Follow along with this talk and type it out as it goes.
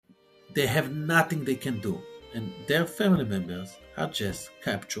they have nothing they can do. And their family members are just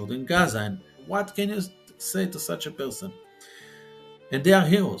captured in Gaza. And what can you say to such a person? And they are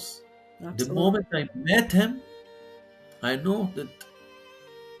heroes. The Absolutely. moment I met him, I know that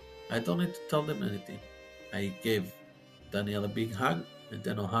I don't need to tell them anything. I gave Daniel a big hug, and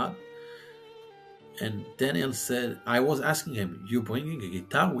then a hug. And Daniel said, I was asking him, you bringing a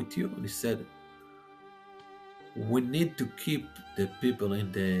guitar with you? And he said, we need to keep the people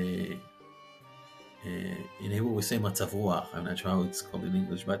in the, in Hebrew we say matzav ruach. I'm not sure how it's called in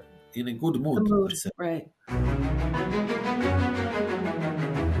English, but in a good The mood, he mood, said. right.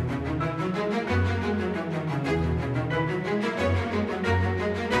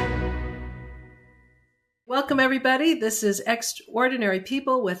 Welcome, everybody. This is Extraordinary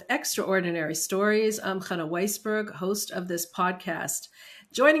People with Extraordinary Stories. I'm Chana Weisberg, host of this podcast.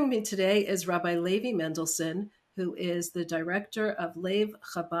 Joining me today is Rabbi Levi Mendelson, who is the director of Lev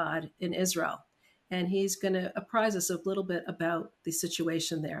Chabad in Israel. And he's going to apprise us a little bit about the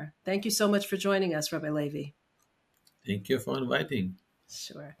situation there. Thank you so much for joining us, Rabbi Levi. Thank you for inviting.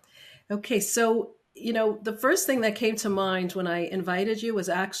 Sure. Okay, so, the first thing that came to mind when I invited you was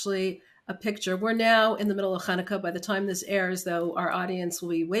actually a picture. We're now in the middle of Hanukkah. By the time this airs, though, our audience will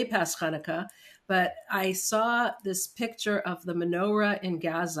be way past Hanukkah. But I saw this picture of the menorah in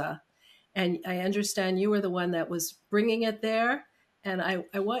Gaza, and I understand you were the one that was bringing it there. And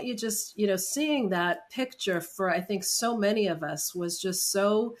I want you just, seeing that picture for, I think, so many of us was just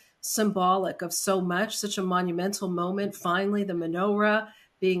so symbolic of so much, such a monumental moment. Finally, the menorah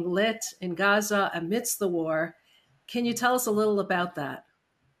being lit in Gaza amidst the war. Can you tell us a little about that?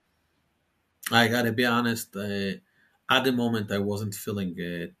 I gotta be honest, at the moment I wasn't feeling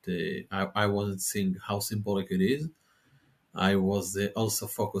it. I wasn't seeing how symbolic it is. I was also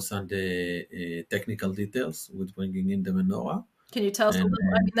focused on the technical details with bringing in the menorah. Can you tell us a And little?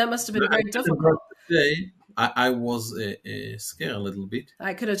 I mean, that must have been I very didn't want difficult. to say I was scared a little bit.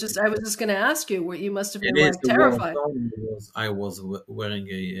 I was just going to ask you, you must have It been is like a war terrified. zone. I was wearing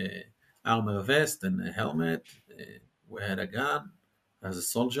a armor vest and a helmet. We had a gun as a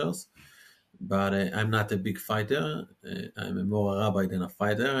soldiers, but I'm not a big fighter. I'm more a rabbi than a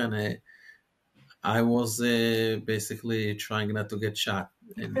fighter, and I was basically trying not to get shot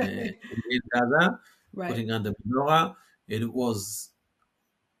in Gaza, Right. putting on the menorah. It was.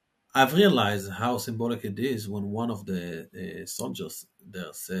 I've realized how symbolic it is when one of the soldiers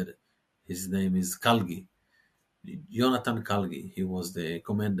there said his name is Kalgi, Jonathan Kalgi. He was the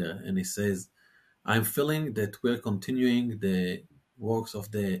commander, and he says, "I'm feeling that we're continuing the works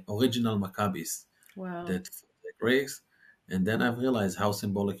of the original Maccabees Wow. that fought the Greeks." And then I've realized how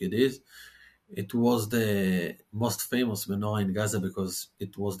symbolic it is. It was the most famous menorah in Gaza because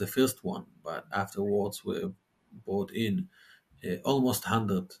it was the first one, but afterwards were brought in almost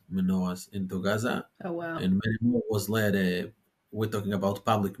 100 menorahs into Gaza, Oh, wow. and many more was led. We're talking about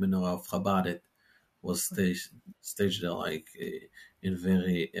public menorah of Chabad that was staged there, like in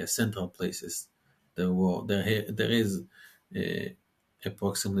very central places. There is uh,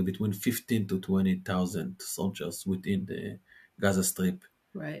 approximately between 15 to 20,000 soldiers within the Gaza Strip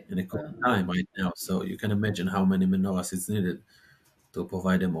Right. in a current Wow. time right now. So you can imagine how many menorahs is needed to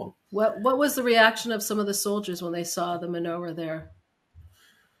provide them all. What was the reaction of some of the soldiers when they saw the menorah there?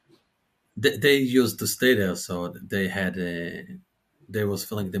 They used to stay there, so they was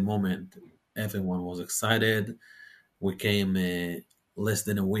feeling the moment. Everyone was excited. We came less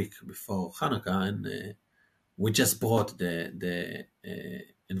than a week before Hanukkah, and we just brought the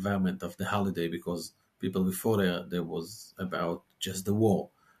environment of the holiday because people before there was about just the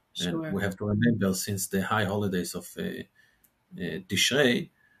war, and Sure. we have to remember since the high holidays of Tishrei,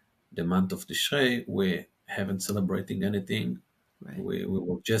 the month of Tishrei, we haven't celebrating anything. Right. We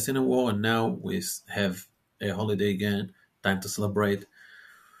were just in a war, and now we have a holiday again. Time to celebrate.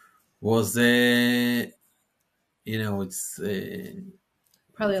 Was it's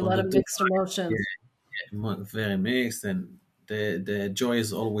Probably a from lot the of two mixed sides, emotions. very mixed, and the joy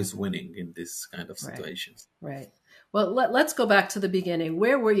is always winning in this kind of Right. situations. Right. Well, let's go back to the beginning.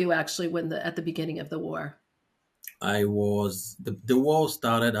 Where were you actually at the beginning of the war? The war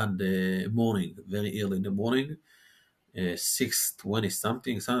started on the morning, very early in the morning, 6:20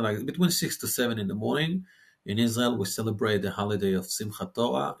 something like between 6 to 7 in the morning. In Israel, we celebrate the holiday of Simchat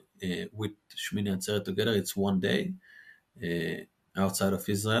Torah with Shmini Atzeret together. It's one day. Outside of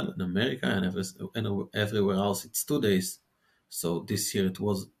Israel, in America, and everywhere else, it's 2 days. So this year it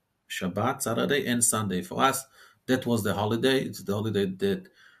was Shabbat, Saturday, and Sunday. For us, that was the holiday. It's the holiday that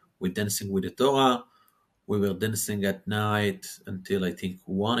we're dancing with the Torah. We were dancing at night until I think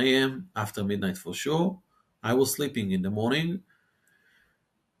 1 a.m. after midnight for sure. I was sleeping in the morning,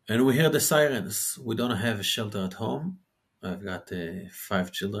 and we hear the sirens. We don't have a shelter at home. I've got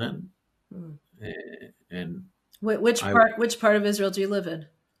 5 children, Mm. and Which I part of Israel do you live in?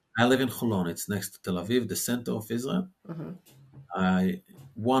 I live in Holon. It's next to Tel Aviv, the center of Israel. Hmm. I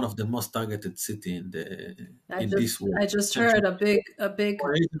One of the most targeted city in this world. I just Central. heard a I big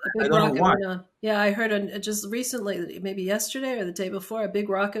don't know rocket why. went on. Yeah, I heard just recently, maybe yesterday or the day before, a big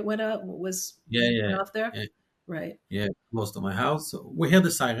rocket Yeah, yeah, went off there. yeah, Right. yeah, close to my house. So we hear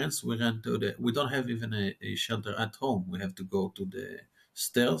the sirens. We ran to the. We don't have even a shelter at home. We have to go to the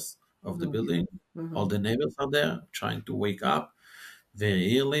stairs of the Hmm. building. Hmm. All the neighbors are there trying to wake up very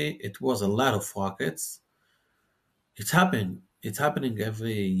early. It was a lot of rockets. It's happening. It's happening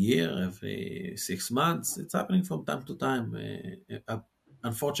every year, every 6 months. It's happening from time to time.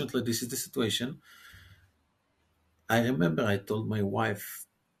 Unfortunately, this is the situation. I remember I told my wife,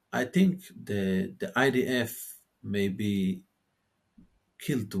 I think the IDF maybe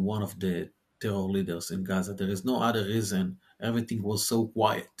killed one of the terror leaders in Gaza. There is no other reason. Everything was so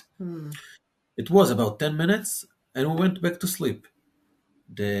quiet. Hmm. It was about 10 minutes, and we went back to sleep.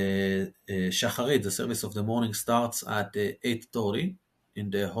 The Shacharit, the service of the morning, starts at 8:30 in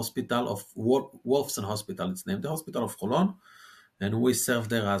the hospital of Wolfson Hospital. It's named the Hospital of Holon, and we serve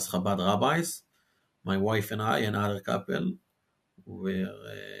there as Chabad rabbis. My wife and I, another couple, were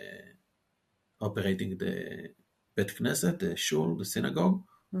operating the Bet Knesset, the shul, the synagogue.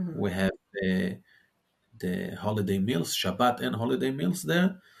 Hmm. We have the holiday meals, Shabbat and holiday meals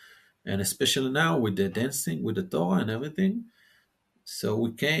there, and especially now with the dancing, with the Torah and everything. So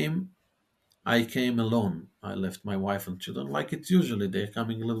I came alone. I left my wife and children like it's usually. They're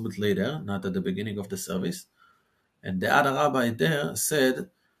coming a little bit later, not at the beginning of the service. And the other rabbi there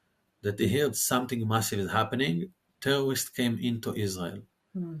said that he heard something massive is happening. Terrorists came into Israel.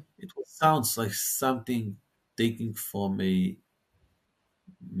 Hmm. Sounds like something taking from a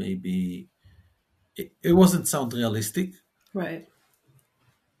maybe it wasn't sound realistic. Right.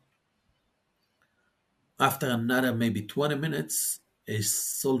 After another maybe 20 minutes, a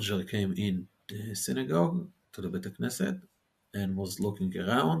soldier came in the synagogue to the Bet Knesset and was looking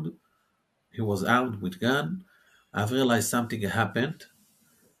around. He was armed with gun. I've realized something happened.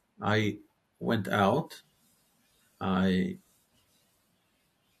 I went out. I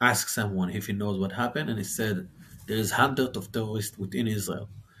asked someone if he knows what happened, and he said there is hundreds of terrorists within Israel.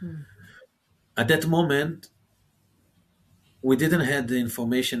 Hmm. At that moment, we didn't have the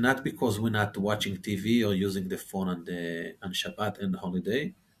information, not because we're not watching TV or using the phone on Shabbat and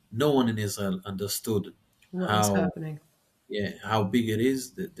holiday. No one in Israel understood What was how happening? how big it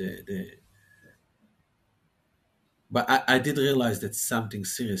is. But I did realize that something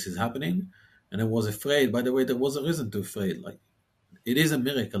serious is happening, and I was afraid. By the way, there was a reason to afraid. Like it is a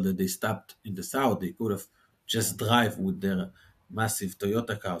miracle that they stopped in the south. They could have just drive with their massive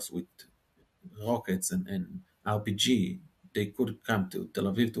Toyota cars with rockets and RPG. They could come to Tel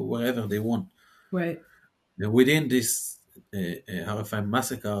Aviv to wherever they want. Right. And within this horrifying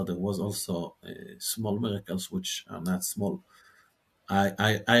massacre, there was also small miracles, which are not small.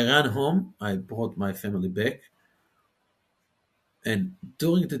 I ran home. I brought my family back. And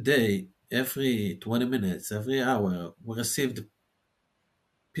during the day, every 20 minutes, every hour, we received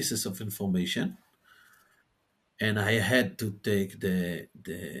pieces of information, and I had to take the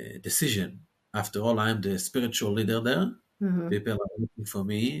decision. After all, I'm the spiritual leader there. Hmm. People are looking for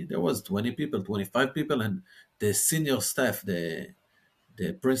me. There was 20 people, 25 people, and the senior staff, the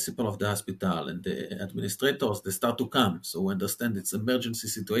principal of the hospital and the administrators, they start to come. So we understand it's emergency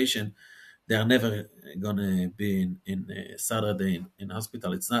situation. They are never gonna be in Saturday in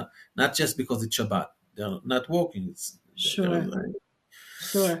hospital. It's not just because it's Shabbat. They're not working. There is Sure.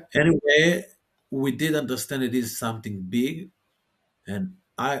 Sure. anyway. We did understand it is something big, and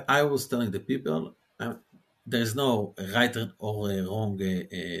I was telling the people there is no right or a wrong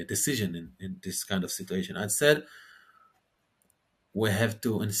decision in this kind of situation. I said we have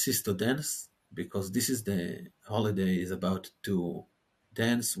to insist to dance because this is the holiday is about to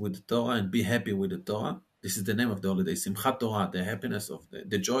dance with the Torah and be happy with the Torah. This is the name of the holiday, Simchat Torah, the happiness of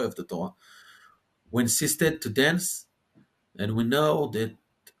the joy of the Torah. We insisted to dance, and we know that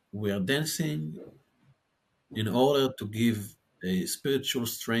we are dancing in order to give a spiritual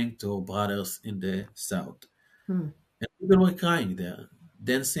strength to our brothers in the south. Hmm. And people were crying there,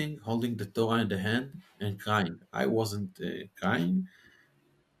 dancing, holding the Torah in the hand, and crying. I wasn't crying.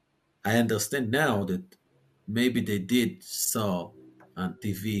 I understand now that maybe they did saw on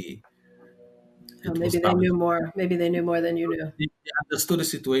TV. It was Maybe they public. knew more. Maybe they knew more than you knew. They understood the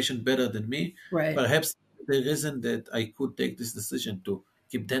situation better than me. Right. Perhaps the reason that I could take this decision to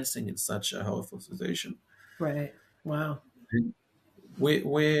keep dancing in such a horrible situation. Right. Wow.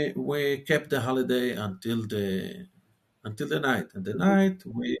 we kept the holiday until the night. And the night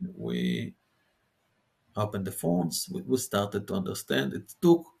we opened the phones. We started to understand. It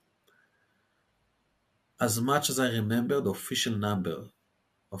took, as much as I remember, the official number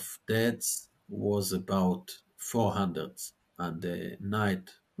of deaths was about 400 on the night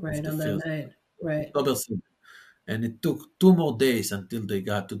of Right the on that first night. Right. October 7th. And it took 2 more days until they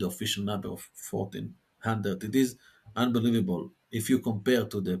got to the official number of 1,400. It is unbelievable. If you compare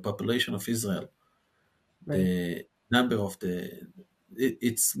to the population of Israel, Right. the number of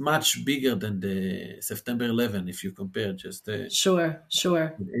it's much bigger than the September 11 if you compare just the. Sure.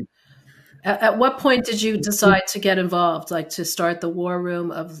 Sure. At what point did you decide to get involved, like to start the war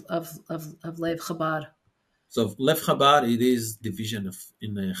room of Lev Chabad? So Lev Chabad, it is division of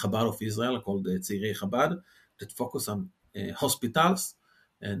in Chabad of Israel called the Tzirei Chabad that focus on hospitals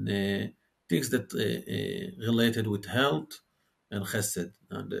and things that related with health and chesed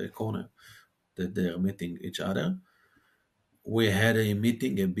on the corner that they are meeting each other. We had a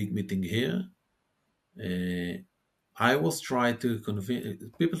meeting, a big meeting here. Uh, I was trying to convince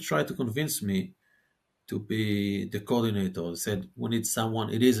people try to convince me to be the coordinator. They said we need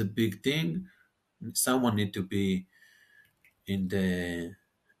someone. It is a big thing. Someone need to be in the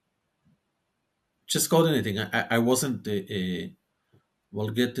just coordinating. I wasn't we'll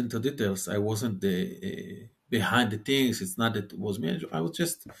get into details. I wasn't behind the things. It's not that it was me. I was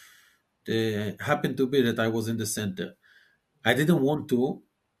just happened to be that I was in the center. I didn't want to.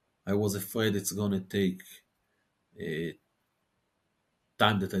 I was afraid it's gonna take uh,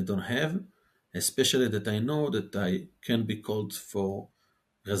 time that I don't have, especially that I know that I can be called for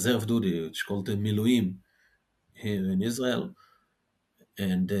reserve duty, which is called the miluim here in Israel,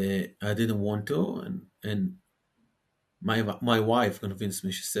 and I didn't want to, and my wife convinced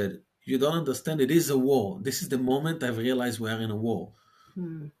me. She said, "You don't understand. It is a war. This is the moment I've realized we are in a war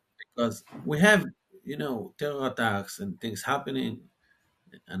Hmm. because we have, terror attacks and things happening,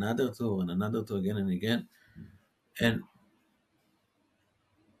 another two and another two again and again, and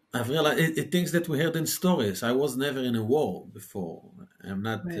I've realized things that we heard in stories. I was never in a war before. I'm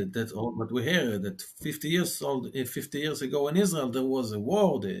not Right. that old, but we hear that 50 years ago in Israel, there was a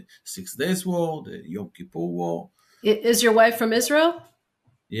war, the 6 Days War, the Yom Kippur War. Is your wife from Israel?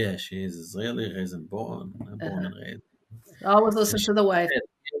 Yeah, she is Israeli, raised and born Uh-huh. and raised. Always And listen she to the wife. said,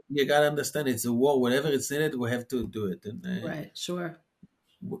 you gotta understand, it's a war. Whatever it's needed, we have to do it. And Right. Sure.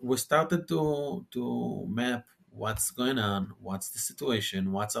 we started to map what's going on, what's the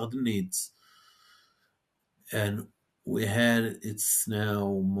situation, what are the needs, and we had it's now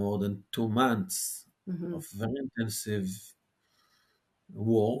more than 2 months Hmm. of very intensive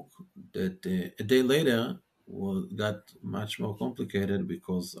work that a day later got much more complicated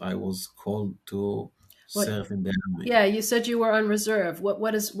because I was called to What? serve in the army. Yeah, you said you were on reserve. What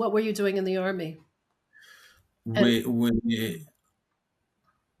were you doing in the army? And We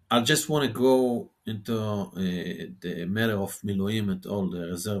I just want to go into the matter of Miloim and all the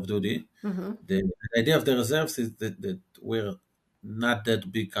reserve duty. hmm The idea of the reserves is that we're not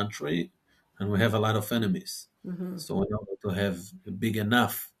that big country and we have a lot of enemies. hmm So in order to have a big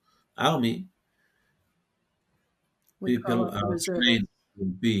enough army, we call people up the are reservists. trained to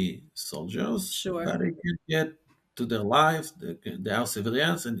be soldiers, Sure. but they can get to their lives. They are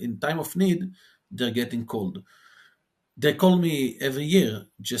civilians, and in time of need, they're getting called. They call me every year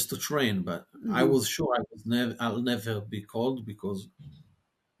just to train, but I hmm was sure I'll never be called because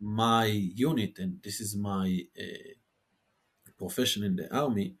my unit, and this is my profession in the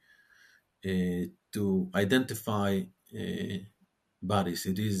army, to identify bodies.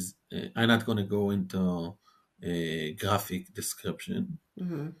 It is. I'm not going to go into a graphic description,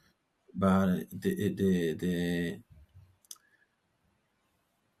 hmm but the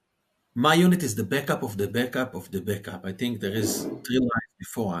my unit is the backup of the backup of the backup. I think there is 3 lines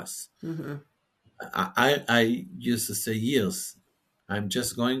before us. hmm I used to say years. I'm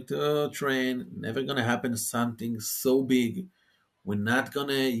just going to train. Never gonna happen something so big. We're not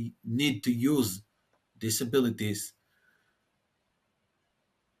gonna need to use disabilities.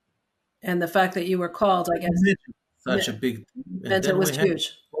 And the fact that you were called, I guess, Imagine such a me- big thing. And meant it then was we had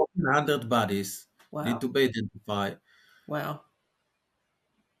huge. 1,400 bodies need Wow. to be identified. Wow.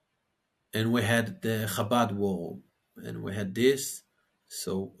 And we had the Chabad war, and we had this.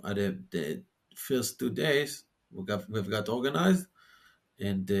 So at the first 2 days, we've got organized,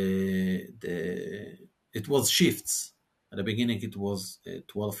 and it was shifts. At the beginning, it was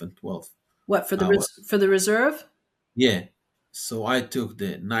 12 and 12 What hours. for the reserve? Yeah. So I took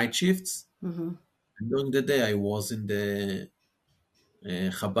the night shifts, hmm and during the day, I was in the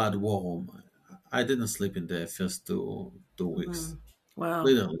Chabad war room. I didn't sleep in the first two hmm weeks. Wow.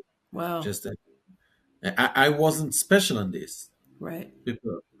 literally. Wow. Just I wasn't special in this. Right.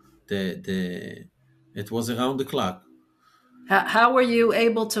 People, the it was around the clock. How were you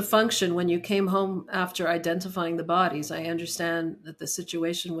able to function when you came home after identifying the bodies? I understand that the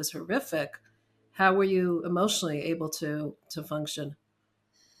situation was horrific. How were you emotionally able to function?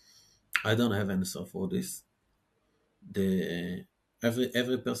 I don't have answer for this. The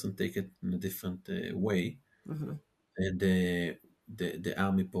every person take it in a different way, Hmm. and the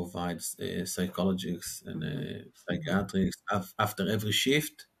army provides psychologists and Hmm. Hmm. psychiatrists. After every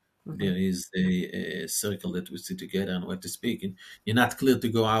shift, Hmm. there is a circle that we sit together and we have to speak. And you're not clear to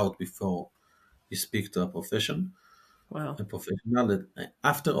go out before you speak to Wow. a professional. That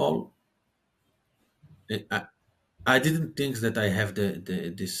after all, I, I didn't think that I have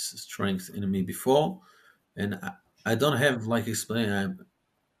this strength in me before, and I don't have like explain.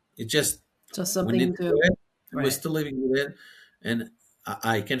 It just Just we something need you to do do. it, and we're Right. still living with it. And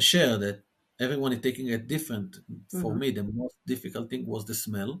I can share that everyone is taking it different. For Hmm. me, the most difficult thing was the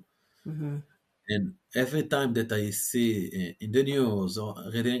smell. Hmm. And every time that I see in the news or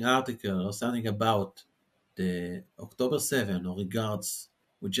reading article or something about the October 7 or regards,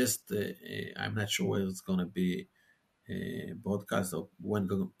 we just I'm not sure where it's gonna be broadcast or when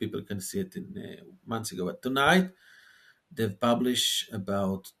people can see it in months ago. But tonight they've published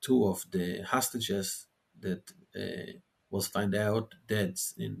about two of the hostages that was found out dead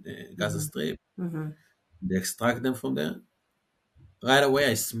in the Gaza Hmm. Strip. Hmm. They extract them from there. Right away,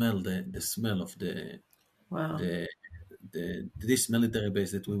 I smell the smell of Wow. the this military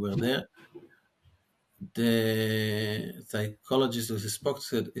base that we were there. The psychologist who spoke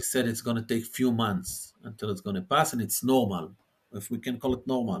said, he said it's going to take few months until it's going to pass, and it's normal, if we can call it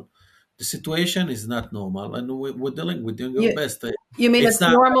normal. The situation is not normal, and we're doing our You best. you mean It's it's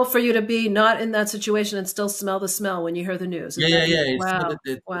not. normal for you to be not in that situation and still smell the smell when you hear the news? Is Yeah, that yeah, yeah. It's not wow? that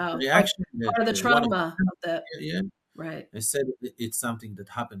the Wow. reaction that Part of the one of trauma of that. yeah, Right. I said it's something that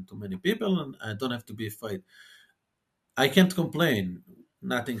happened to many people, and I don't have to be afraid. I can't complain.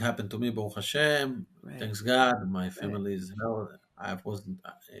 Nothing happened to me, Baruch Hashem. Right. Thanks God. My Right. family is well. I wasn't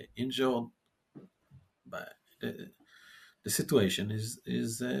injured, but the situation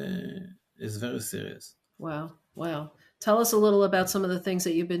is very serious. Wow. Wow. Tell us a little about some of the things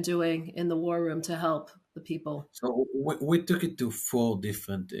that you've been doing in the war room to help the people. So we took it to four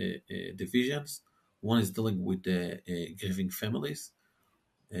different divisions. One is dealing with the grieving families,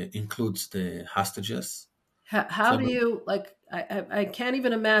 includes the hostages. How do Family. you like? I can't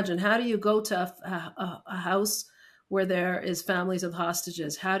even imagine. How do you go to a house where there is families of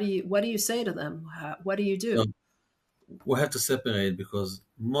hostages? How do you? What do you say to them? What do you So do? we have to separate because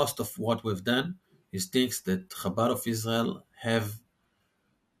most of what we've done is things that Chabad of Israel have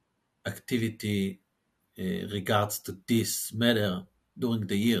activity regards to this matter during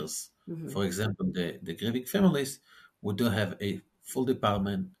the years. Hmm. For example, the grieving families, we do have a full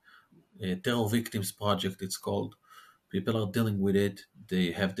department, a terror victims project, it's called. People are dealing with it.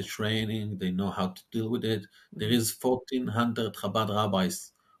 They have the training. They know how to deal with it. There Hmm. is 1,400 Chabad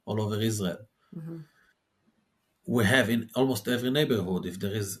rabbis all over Israel. Hmm. We have in almost every neighborhood, if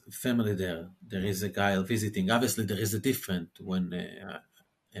there is family there, there is a guy visiting. Obviously, there is a different when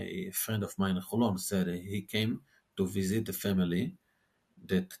a friend of mine in Cholon said he came to visit a family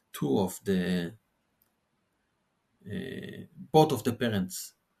that two of the both of the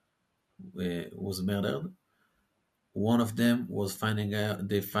parents was murdered. One of them was finding out.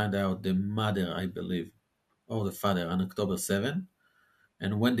 They find out the mother, I believe, or the father on October 7.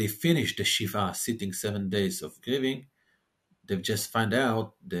 And when they finish the shiva, sitting 7 days of grieving, they've just find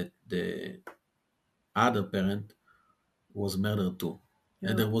out that the other parent was murdered too.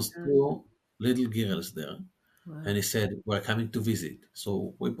 And Oh there was my God! two little girls there. And Wow. he said, we're coming to visit.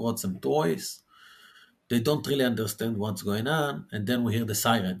 So we brought some toys. They don't really understand what's going on. And then we hear the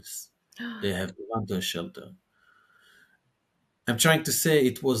sirens. They have to run to a shelter. I'm trying to say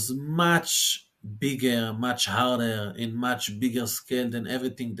it was much bigger, much harder, in much bigger scale than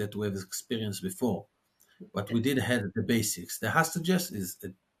everything that we've experienced before. But we did have the basics. The hostages is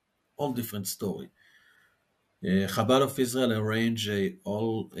a all different story. Chabad of Israel arranged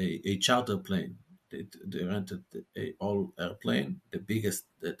a charter plane. They rented a all airplane, the biggest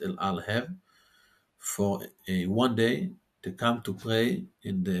that El Al have, for a 1 day to come to pray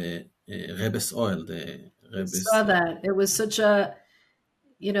in the Rebbe's oil, the I saw Rebbe's. that. It was such a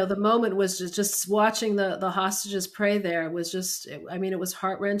the moment was just watching the hostages pray there was just I mean it was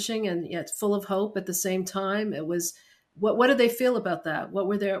heart-wrenching and yet full of hope at the same time. It was what did they feel about that? What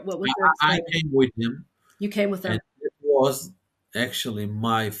was their I excitement? came with him, You came with and them. it was actually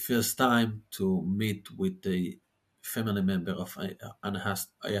my first time to meet with the family member of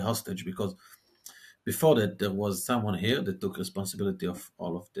a hostage, because before that there was someone here that took responsibility of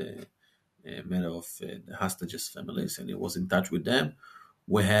all of the matter of the hostages families, and he was in touch with them.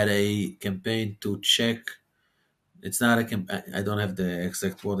 We had a campaign to check. It's not a campaign. I don't have the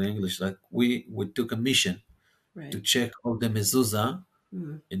exact word in English. Like we took a mission to Right. check all the mezuzah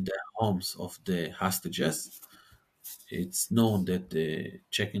Mm. in the homes of the hostages. It's known that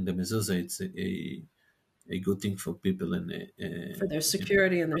checking the mezuzah, it's a good thing for people For their in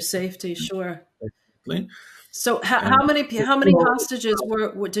security and their safety, sure. the So and how many hostages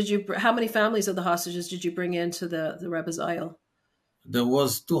did you how many families of the hostages did you bring into the Rebbe's Isle? there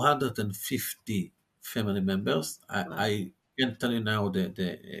was 250 family members. Wow. I can't tell you now the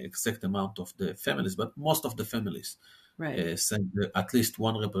exact amount of the families, but most of the families Right. sent at least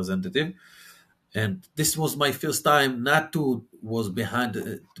one representative. And this was my first time not to was behind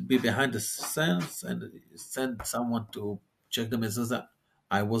to be behind the scenes and send someone to check the mezuzah.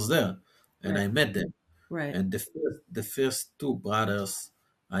 I was there and Right. I met them. Right. And the first two brothers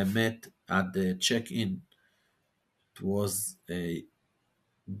I met at the check-in, it was a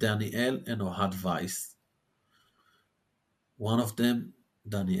Daniel and Ohad Weiss. One of them,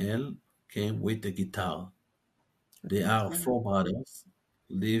 Daniel, came with a guitar. They Okay. are four brothers,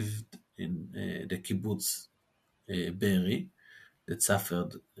 lived in the kibbutz Be'eri, that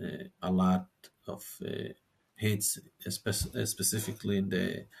suffered a lot of hits, specifically in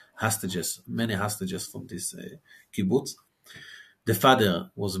the hostages, many hostages from this kibbutz. The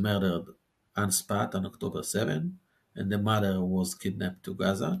father was murdered on spot on October 7, and the mother was kidnapped to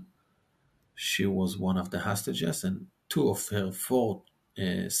Gaza. She was one of the hostages, and two of her four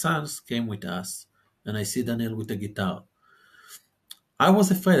sons came with us. And I see Daniel with a guitar. I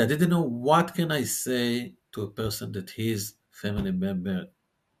was afraid. I didn't know what can I say to a person that his family member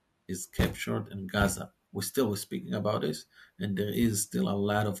is captured in Gaza. We still were speaking about this, and there is still a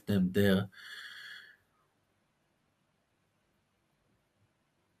lot of them there.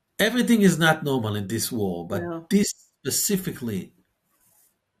 Everything is not normal in this war, but No. this specifically,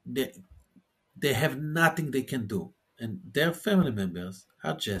 they, they have nothing they can do. And their family members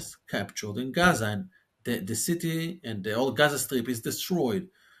are just captured in Gaza, and the city and the whole Gaza Strip is destroyed,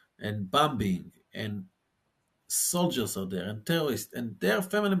 and bombing, and soldiers are there, and terrorists, and their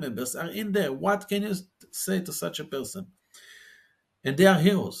family members are in there. What can you say to such a person? And they are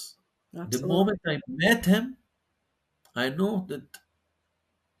heroes. The Absolutely. moment I met him, I know that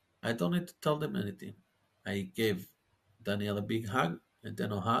I don't need to tell them anything. I gave Daniel a big hug and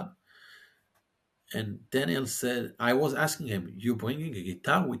then a hug. And Daniel said, I was asking him, you bringing a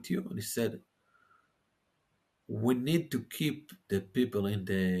guitar with you? And he said, we need to keep the people in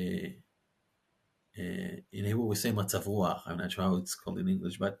the, in Hebrew we say matzav ruach. I'm not sure how it's called in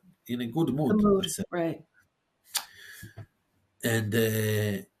English, but in a good The mood, mood. let's say. Right. And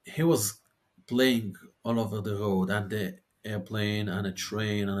he was playing all over the road, on the airplane, on a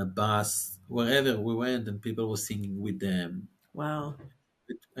train, on a bus, wherever we went, and people were singing with them. Wow.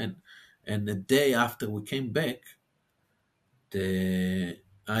 And the day after we came back, the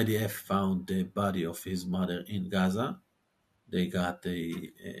IDF found the body of his mother in Gaza. They got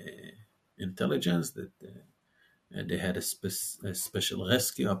the intelligence that and they had a special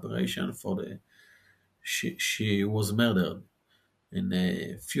rescue operation for the. She was murdered in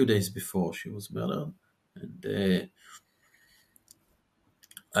a few days before she was murdered, and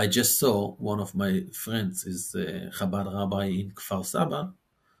I just saw one of my friends is a Chabad rabbi in Kfar Saba,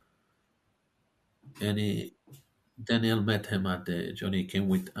 and Daniel met him at the journey. He came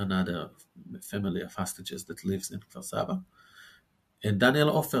with another family of hostages that lives in Kfar Saba, and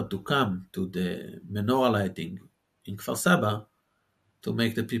Daniel offered to come to the menorah lighting in Kfar Saba to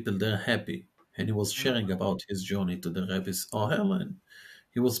make the people there happy. And he was Wow. sharing about his journey to the Rebbe's Ohel, and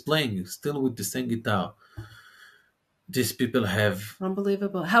he was playing still with the same guitar. These people have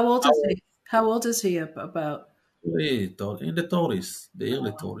Unbelievable. How old is he? How old is he about? in the Tories, the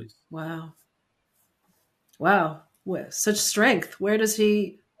early Wow. Tories. Wow. Wow. Such strength. Where does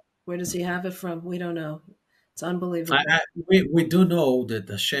he have it from? We don't know. It's unbelievable. We do know that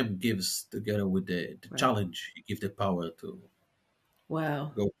Hashem gives together with the Right. challenge, He gives the power to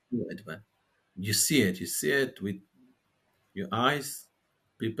Wow. go through it. But you see it with your eyes.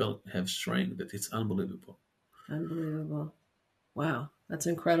 People have strength that it's unbelievable. Unbelievable. Wow. That's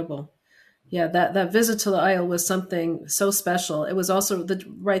incredible. Yeah, that visit to the Isle was something so special. It was also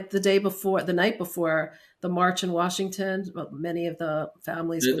the day before, the night before the march in Washington. Well, many of the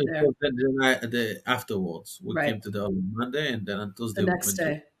families were It there. was then afterwards. We Right. came to the on Monday, and then on The Tuesday we next went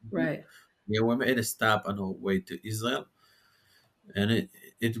to. day. Right. Yeah, we made a stop on our way to Israel, and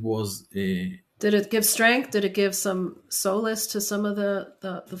it was Did it give strength? Did it give some solace to some of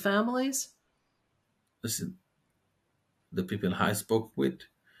the families? Listen, the people I spoke with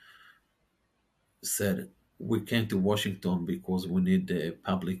said we came to Washington because we need the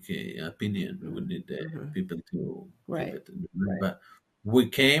public opinion. We need the Mm-hmm. people to keep Right. it. But we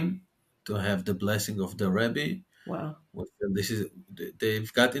came to have the blessing of the Rabbi. Wow. This is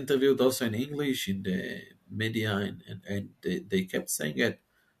they've got interviewed also in English in the media, and they kept saying it.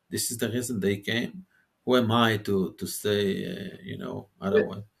 This is the reason they came. Who am I to say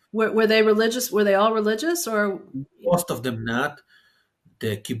otherwise? Were they religious? Were they all religious, or Most of them not.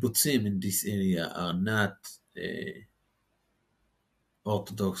 The kibbutzim in this area are not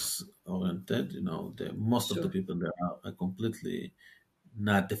Orthodox oriented. Most of the sure? people there are completely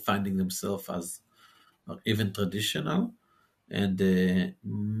not defining themselves as even traditional, and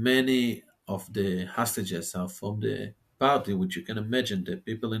many of the hostages are from the party, which you can imagine the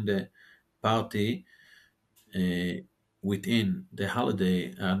people in the party uh, within the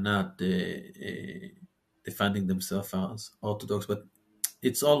holiday are not defining themselves as Orthodox, but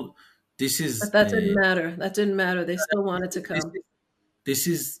it's all. This But is that didn't matter. That didn't matter. They still wanted to this come. is this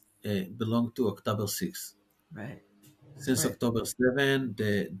is belong to October 6th. Right. Since Right. October 7,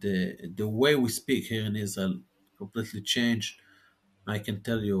 the way we speak here in Israel completely changed. I can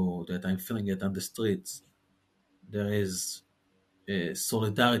tell you that I'm feeling it on the streets. There is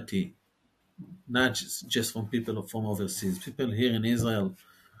solidarity, not just from people from overseas. People here in Israel,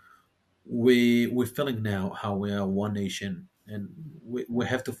 we're feeling now how we are one nation, and we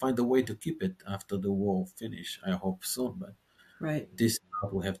have to find a way to keep it after the war finish. I hope soon, but Right. this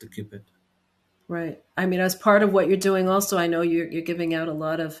part we have to keep it. Right. I mean, as part of what you're doing, also, I know you're giving out a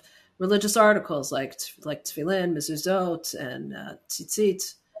lot of religious articles like tefillin, mezuzot, and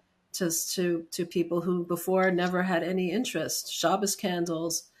tzitzit to people who before never had any interest. Shabbos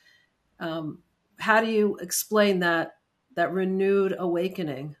candles. How do you explain that renewed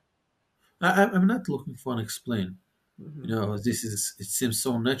awakening? I'm not looking for an explain. Hmm. It seems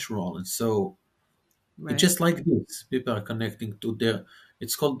so natural and so. It's Right. just like this. People are connecting to their.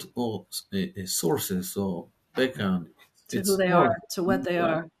 It's called all sources or background. To who It's they all. are, to what they Well,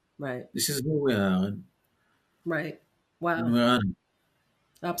 are. Right. this is who we are, Right. and Wow. we're on.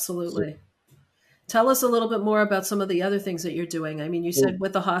 So, Absolutely. Tell us a little bit more about some of the other things that you're doing. I mean, you so said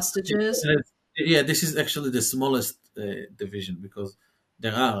with the hostages. yeah, this is actually the smallest division because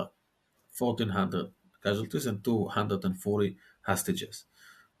there are 1,400 casualties and 240 hostages.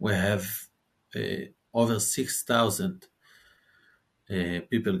 We have over 6,000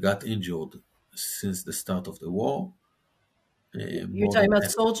 people got injured since the start of the war. You're More talking than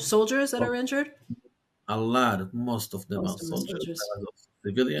about soldiers that are injured? a lot. Most of them are Most of the soldiers, soldiers.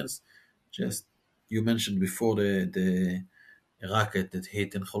 civilians. Just you mentioned before the rocket that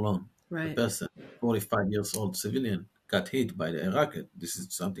hit in Holon. A Right. person, 45 years old civilian, got hit by the rocket. This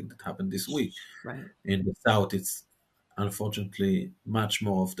is something that happened this week. Right. In the south, it's unfortunately much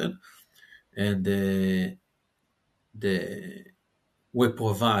more often. And the we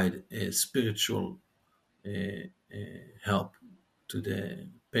provide a spiritual help to the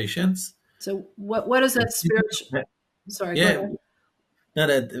patients. So what is that spiritual? Sorry, go Yeah, ahead. no,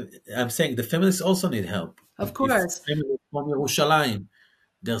 that I'm saying the families also need help. Of If course. family from Yerushalayim,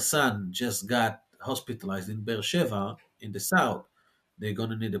 their son just got hospitalized in Beersheba in the south, they're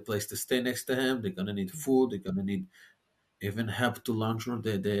gonna need a place to stay next to him. They're gonna need food. They're gonna need even help to launder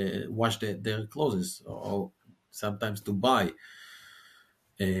wash their clothes, or sometimes to buy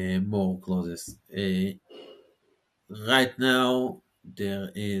more clothes. Right now,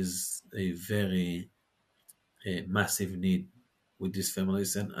 there is a very massive need with these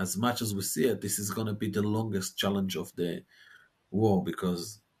families, and as much as we see it, this is going to be the longest challenge of the war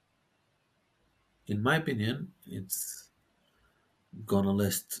because, in my opinion, it's going to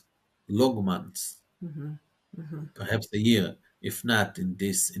last long months, Hmm. Hmm. perhaps a year, if not in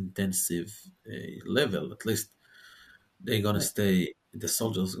this intensive level. At least they're going to Right. stay. The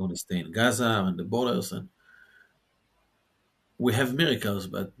soldiers are going to stay in Gaza and the borders, and we have miracles,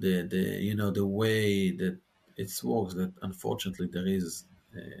 but the way that it works, that unfortunately there is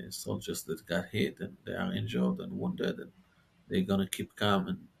soldiers that got hit and they are injured and wounded, and they're gonna keep calm,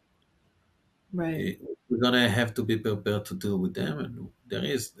 and Right. uh, we're gonna have to be prepared to deal with them. And there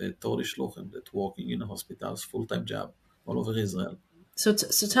is a Tori Shluchim that working in hospitals, full time job all over Israel. So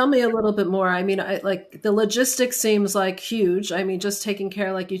tell me a little bit more. I mean, like the logistics seems like huge. I mean, just taking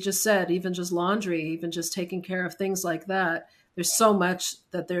care, like you just said, even just laundry, even just taking care of things like that. There's so much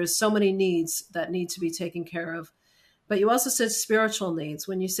that there's so many needs that need to be taken care of. But you also said spiritual needs.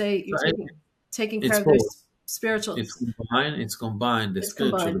 When you say you're So taking care it's of their both. spiritual, It's combined. It's combined. The it's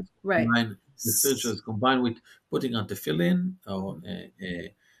spiritual combined, is right? combined. The spiritual is combined with putting on tefillin or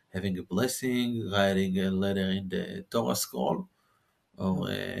having a blessing, writing a letter in the Torah scroll, or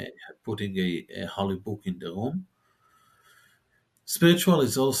putting a holy book in the room. Spiritual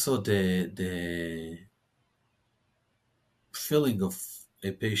is also the feeling of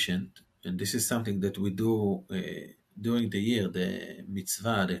a patient, and this is something that we do during the year, the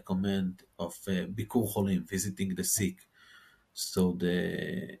mitzvah, the command of Bikur Cholim, visiting the sick. So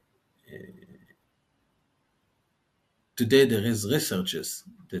today there is researches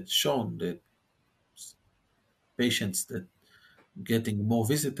that shown that patients that getting more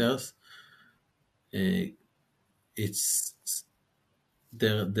visitors, uh, it's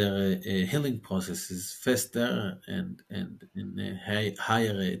their healing process is faster and in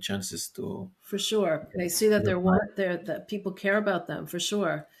higher chances to For sure. They see that heal. that people care about them for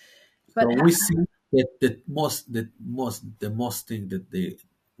sure. So But we see that the most thing that they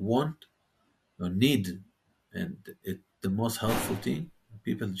want or need, and the most helpful thing,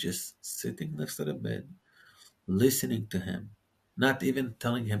 people just sitting next to the bed, listening to him, not even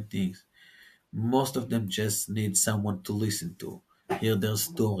telling him things. Most of them just need someone to listen to, hear their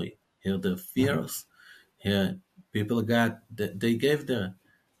story, hear their fears, hear people got that they gave their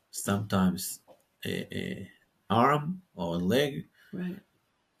sometimes a arm or a leg, right.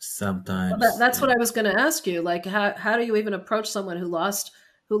 Well, sometimes that's what I was going to ask you. Like, how do you even approach someone who lost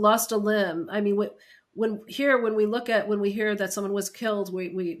a limb? I mean, when we look at when we hear that someone was killed,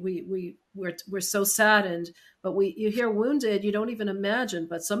 we're so saddened. But you hear wounded, you don't even imagine.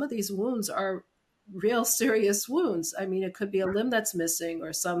 But some of these wounds are real serious wounds. I mean, it could be a limb that's missing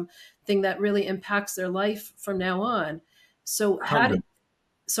or something that really impacts their life from now on. So hundreds,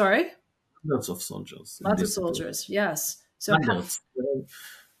 sorry, hundreds of soldiers in lots of this situation. soldiers, yes. So Hundreds.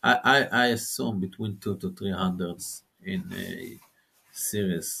 I assume between two to three hundreds in a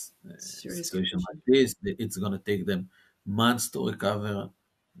serious serious situation condition. like this. It's going to take them months to recover.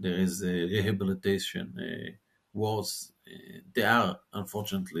 There is a rehabilitation wards. They are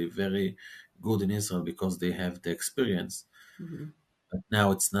unfortunately very good in Israel because they have the experience. Mhm. But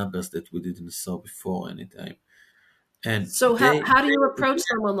now it's numbers that we didn't saw before anytime. And So how do you approach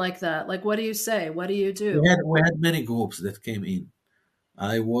someone like that? Like, what do you say? What do you we do? had we had many groups that came in.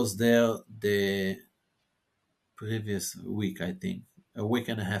 I was there the previous week, I think, a week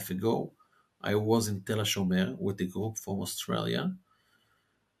and a half ago. I was in Tel Shomer with a group from Australia,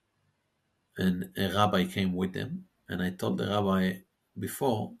 and a rabbi came with them. And I told the rabbi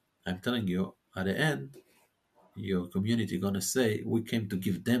before, I'm telling you, at the end, your community gonna say we came to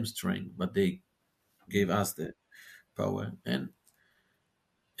give them strength, but they gave us the power. And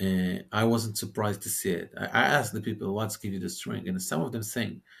I wasn't surprised to see it. I asked the people, "What's give you the strength?" And some of them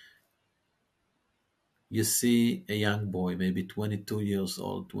saying, "You see a young boy, maybe 22 years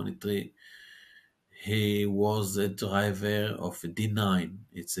old, 23. He was a driver of a D9.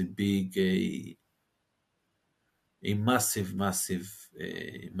 It's a big, a massive, massive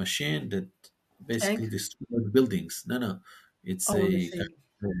machine that basically Tank? destroyed buildings. No, no, it's Oh, a a machine.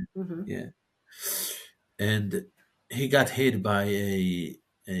 Hmm. yeah, and he got hit by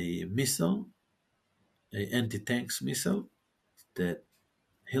a missile, a anti-tanks missile that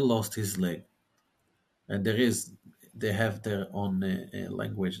he lost his leg. And they have their own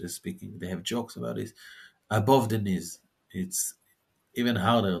language they're speaking. They have jokes about it. Above the knees, it's even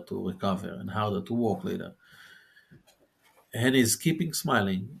harder to recover and harder to walk later. And he's keeping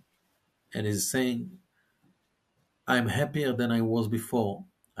smiling and he's saying, I'm happier than I was before.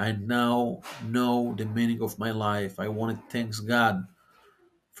 I now know the meaning of my life. I want to thank God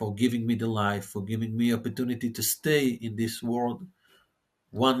for giving me the life, for giving me opportunity to stay in this world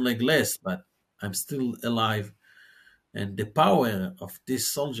one leg less, but I'm still alive. And the power of these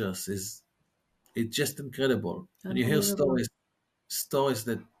soldiers is it's just incredible. And you hear Unbelievable. stories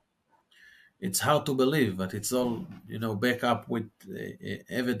that it's hard to believe, but it's all back up with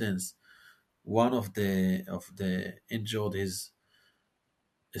evidence. One of the injured is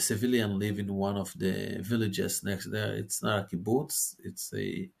a civilian live in one of the villages next there. It's not a kibbutz; it's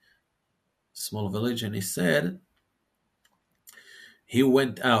a small village, and he said he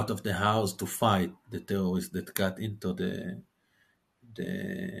went out of the house to fight the terrorists that got into the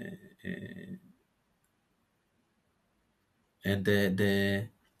and the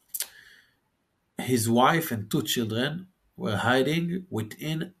his wife and two children were hiding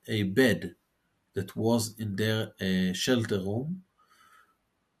within a bed that was in their shelter room.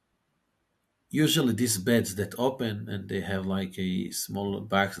 Usually, these beds that open and they have like a small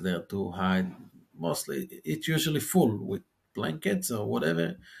box there to hide. Mostly, it's usually full with blankets or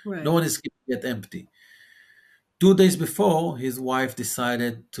whatever. No Right. one is keeping it empty. 2 days before, his wife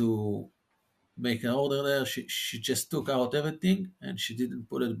decided to make an order there. She just took out everything and she didn't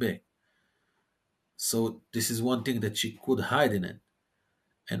put it back. So this is one thing that she could hide in it.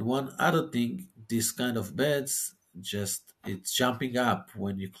 And one other thing, this kind of beds, just it's jumping up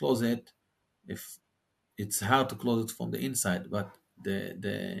when you close it. If it's hard to close it from the inside, but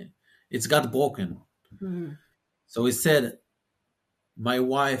the it's got broken. Mhm. So he said my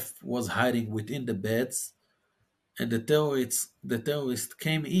wife was hiding within the beds, and the terrorists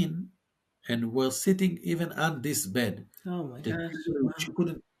came in and were sitting even on this bed. Oh my The gosh. people she Wow.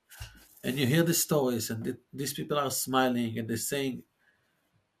 couldn't. And you hear the stories, and these people are smiling and they're saying,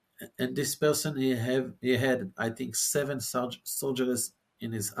 and this person he had I think seven surgeries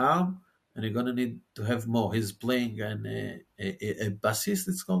in his arm, and you're gonna need to have more. He's playing a bassist.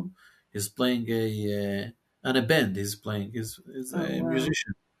 It's called. He's playing and a band. He's playing. He's Oh a wow.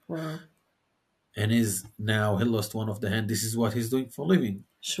 musician, Wow. and he lost one of the hand. This is what he's doing for a living.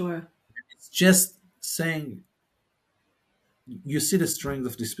 Sure. It's just saying you see the strength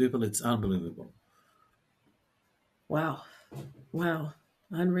of these people. It's unbelievable. Wow. Wow.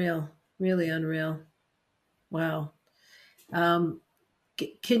 Unreal. Really unreal. Wow. Um,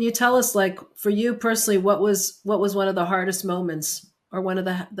 can you tell us, like, for you personally, what was one of the hardest moments, or one of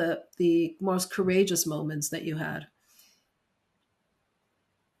the most courageous moments that you had?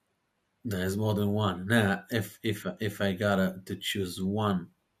 There's more than one. Now, if I gotta to choose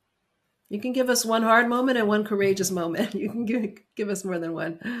one. You can give us one hard moment and one courageous moment. You can give us more than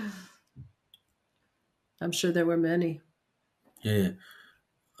one. I'm sure there were many. Yeah,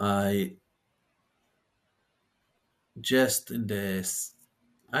 I just in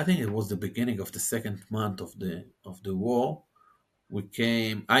I think it was the beginning of the second month of the war.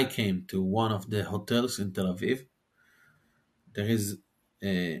 I came to one of the hotels in Tel Aviv. There is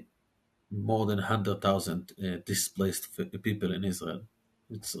more than 100,000 displaced people in Israel.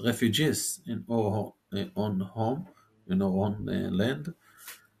 It's refugees in our own home, in our own land.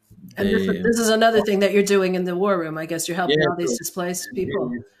 And this, They this is another thing that you're doing in the war room. I guess you're helping Yeah, all these so displaced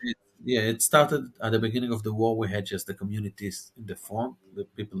people. it started at the beginning of the war. We had just the communities in the front, the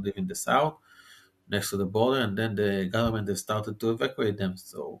people live in the south, next to the border, and then the government has started to evacuate them.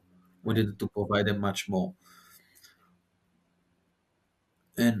 So we Right. needed to provide them much more.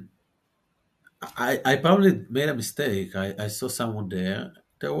 And I probably made a mistake. I saw someone there.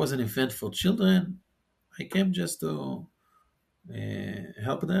 There was an event for children. I came just to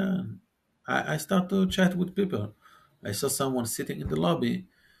help them. And I start to chat with people. I saw someone sitting in the lobby.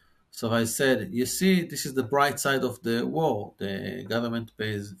 So I said, you see, this is the bright side of the war. The government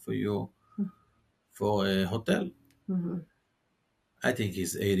pays for you for a hotel. Mm-hmm. I think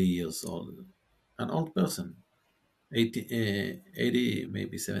he's 80 years old, an old person, 80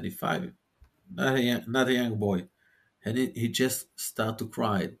 maybe 75, not a young boy. And he just started to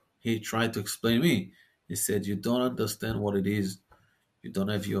cry. He tried to explain me. He said, you don't understand what it is. You don't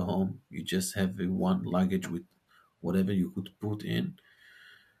have your home. You just have a one luggage with whatever you could put in.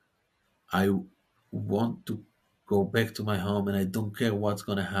 I want to go back to my home and I don't care what's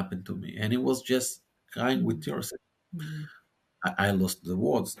going to happen to me. And he was just crying with tears. Mm-hmm. I lost the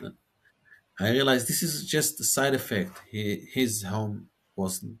words then. I realized this is just a side effect. His home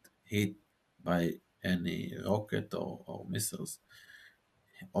wasn't hit by any rocket or missiles.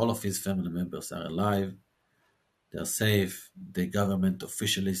 All of his family members are alive. They're safe. The government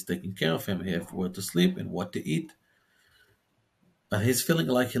officially is taking care of him. He have where to sleep and what to eat. But he's feeling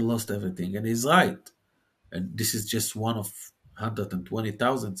like he lost everything. And he's right. And this is just one of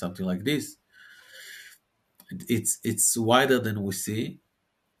 120,000, something like this. It's wider than we see,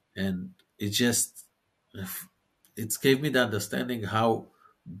 and it gave me the understanding how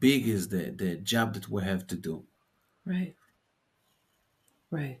big is the job that we have to do. Right.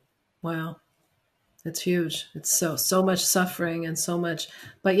 Right. Wow. It's huge. It's so much suffering and so much,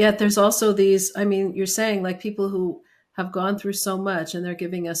 but yet there's also these. I mean, you're saying, like, people who have gone through so much and they're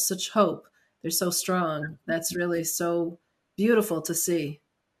giving us such hope. They're so strong. That's really so beautiful to see.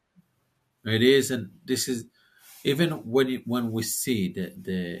 It is, and this is even when we see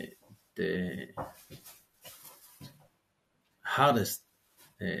the hardest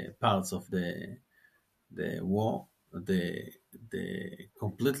parts of the war, the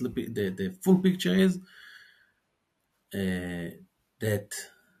completely the full picture is that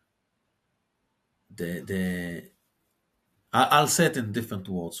the I'll say it in different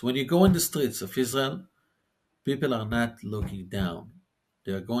words. When you go in the streets of Israel, people are not looking down;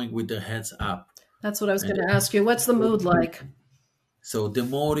 they are going with their heads up. That's what I was And going to ask you. What's the mood like? so the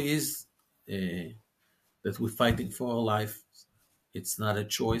more is that we're fighting for our life. It's not a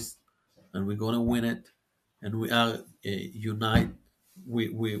choice, and we're gonna win it. And we are unite.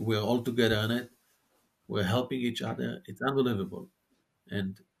 we're all together on it. We're helping each other. It's unbelievable.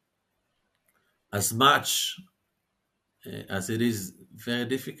 And as much as it is very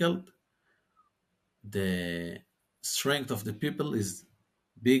difficult, the strength of the people is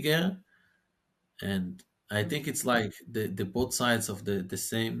bigger. And I think it's like the both sides of the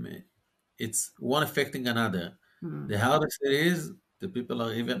same. It's one affecting another. Hmm. The hardest it is, the people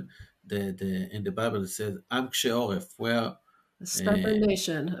are even the in the Bible it says Am Oref, where A stubborn uh,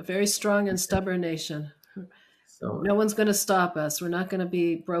 nation, a very strong and stubborn nation. so No one's going to stop us. We're not going to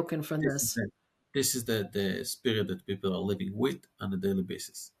be broken from this is this. the spirit that people are living with on a daily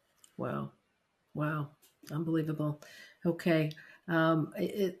basis. Wow. Wow. Unbelievable. Okay.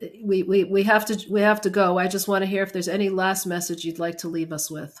 We have to go. I just want to hear if there's any last message you'd like to leave us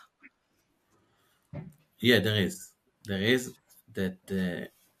with. Yeah, there is that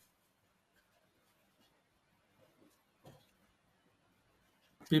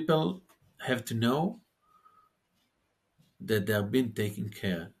people have to know that they are being taken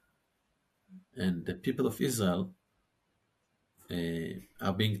care, and the people of Israel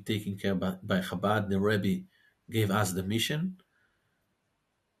are being taken care by Chabad. The Rebbe gave us the mission,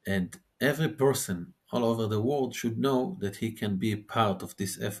 and every person all over the world should know that he can be a part of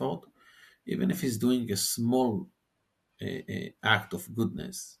this effort, even if he's doing a small act of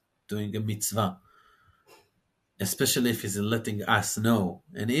goodness, doing a mitzvah, especially if he's letting us know.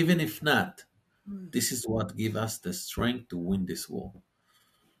 And even if not, this is what gives us the strength to win this war.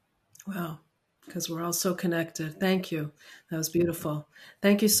 Wow. Because we're all so connected. Thank you. That was beautiful.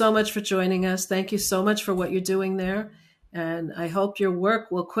 Thank you so much for joining us. Thank you so much for what you're doing there. And I hope your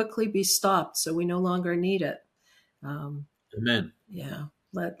work will quickly be stopped so we no longer need it. Um, Amen. yeah.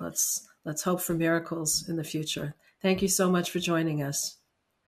 Let's hope for miracles in the future. Thank you so much for joining us.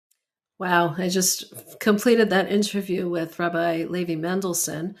 Wow, I just completed that interview with Rabbi Levi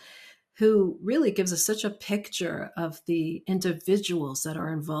Mendelson, who really gives us such a picture of the individuals that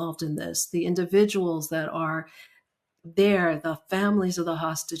are involved in this, the individuals that are there, the families of the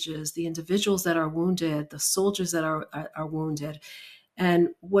hostages, the individuals that are wounded, the soldiers that are wounded. And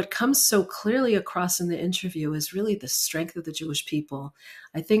what comes so clearly across in the interview is really the strength of the Jewish people.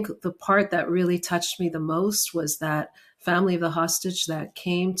 I think the part that really touched me the most was that family of the hostage that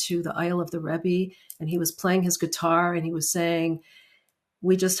came to the aisle of the Rebbe, and he was playing his guitar and he was saying,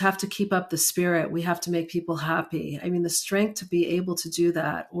 we just have to keep up the spirit. We have to make people happy. I mean, the strength to be able to do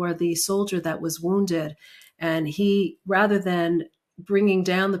that. Or the soldier that was wounded, and he, rather than bringing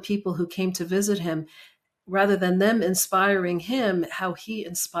down the people who came to visit him, rather than them inspiring him, how he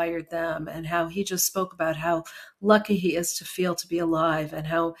inspired them, and how he just spoke about how lucky he is to feel to be alive, and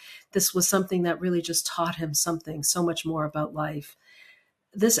how this was something that really just taught him something so much more about life.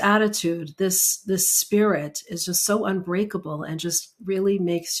 This attitude, this spirit is just so unbreakable and just really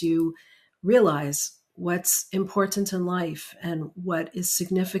makes you realize what's important in life and what is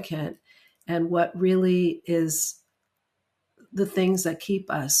significant and what really is the things that keep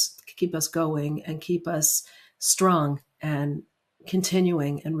us going and keep us strong and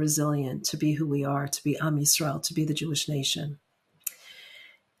continuing and resilient to be who we are, to be Am Yisrael, to be the Jewish nation.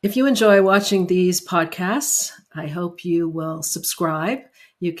 If you enjoy watching these podcasts, I hope you will subscribe.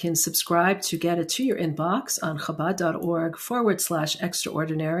 You can subscribe to get it to your inbox on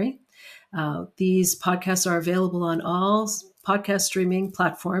chabad.org/extraordinary. These podcasts are available on all podcast streaming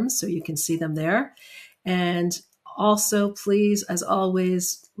platforms, so you can see them there. And also, please, as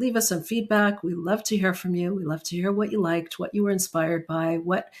always, leave us some feedback. We love to hear from you. We love to hear what you liked, what you were inspired by,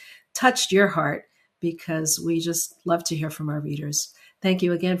 what touched your heart, because we just love to hear from our readers. Thank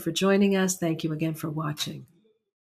you again for joining us. Thank you again for watching.